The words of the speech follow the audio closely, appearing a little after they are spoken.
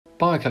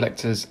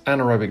BioCollectors'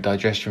 anaerobic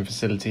digestion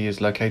facility is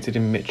located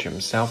in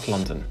Richmond, South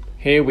London.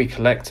 Here we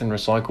collect and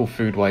recycle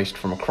food waste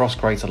from across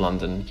Greater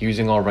London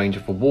using our range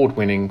of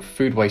award-winning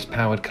food waste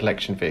powered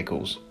collection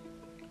vehicles,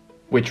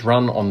 which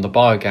run on the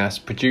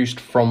biogas produced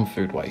from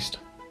food waste.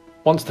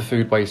 Once the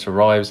food waste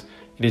arrives,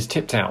 it is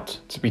tipped out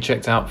to be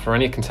checked out for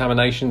any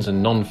contaminations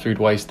and non-food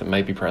waste that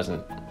may be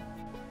present.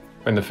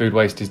 When the food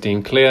waste is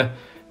deemed clear,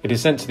 it is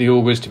sent to the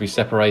augers to be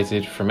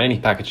separated from any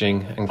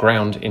packaging and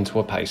ground into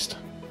a paste.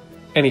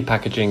 Any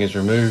packaging is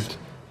removed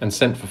and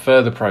sent for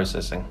further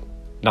processing.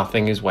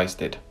 Nothing is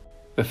wasted.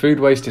 The food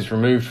waste is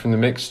removed from the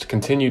mix to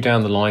continue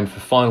down the line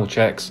for final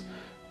checks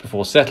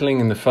before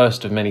settling in the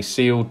first of many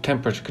sealed,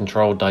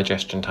 temperature-controlled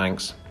digestion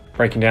tanks,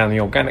 breaking down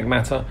the organic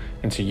matter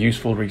into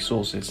useful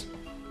resources.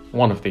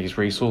 One of these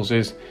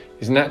resources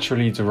is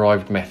naturally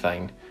derived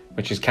methane,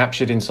 which is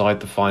captured inside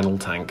the final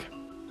tank.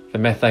 The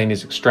methane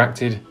is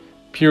extracted,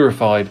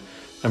 purified,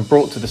 and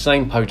brought to the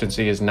same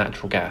potency as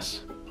natural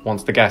gas.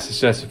 Once the gas is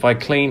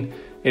certified clean,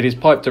 it is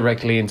piped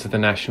directly into the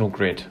national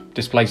grid,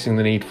 displacing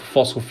the need for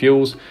fossil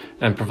fuels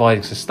and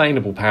providing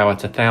sustainable power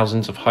to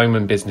thousands of homes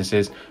and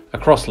businesses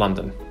across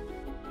London.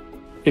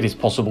 It is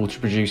possible to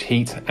produce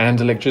heat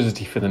and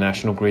electricity for the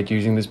national grid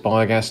using this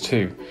biogas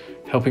too,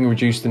 helping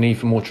reduce the need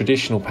for more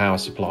traditional power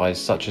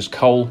supplies such as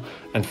coal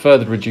and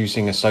further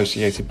reducing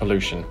associated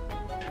pollution.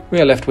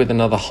 We are left with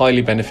another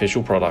highly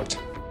beneficial product.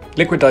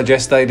 Liquid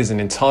digestate is an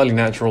entirely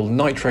natural,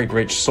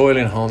 nitrate-rich soil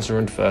enhancer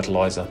and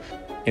fertiliser.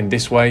 In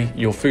this way,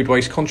 your food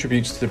waste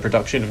contributes to the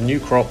production of new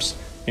crops,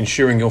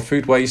 ensuring your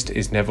food waste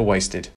is never wasted.